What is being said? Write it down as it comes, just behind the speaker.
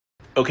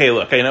Okay,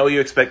 look, I know you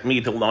expect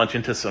me to launch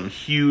into some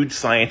huge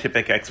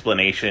scientific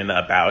explanation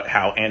about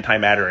how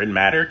antimatter and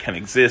matter can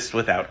exist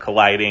without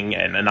colliding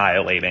and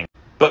annihilating.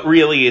 But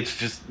really, it's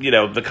just,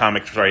 the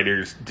comics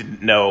writers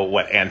didn't know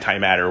what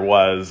antimatter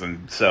was,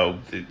 and so,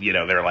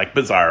 they're like,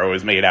 Bizarro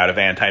is made out of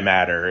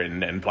antimatter,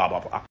 and blah,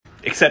 blah, blah.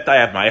 Except I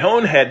have my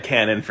own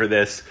headcanon for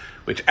this,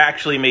 which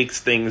actually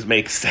makes things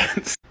make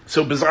sense.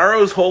 So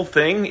Bizarro's whole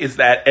thing is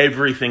that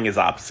everything is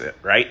opposite,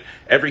 right?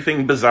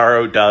 Everything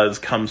Bizarro does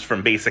comes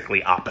from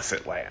basically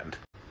opposite land.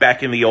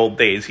 Back in the old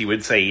days, he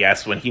would say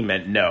yes when he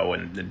meant no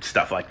and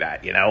stuff like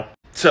that,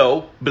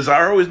 So,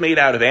 Bizarro is made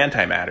out of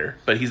antimatter,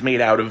 but he's made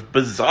out of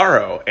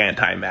bizarro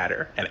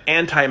antimatter. And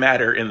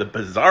antimatter in the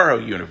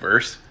Bizarro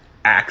universe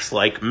acts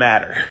like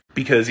matter.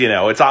 Because,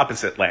 it's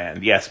opposite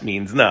land. Yes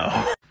means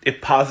no. If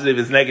positive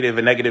is negative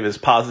and negative is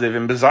positive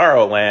in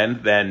Bizarro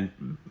land,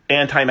 then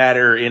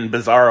antimatter in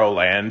Bizarro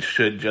land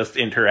should just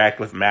interact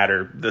with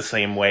matter the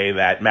same way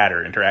that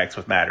matter interacts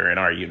with matter in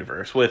our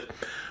universe, with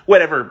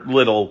whatever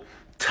little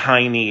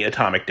tiny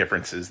atomic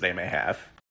differences they may have.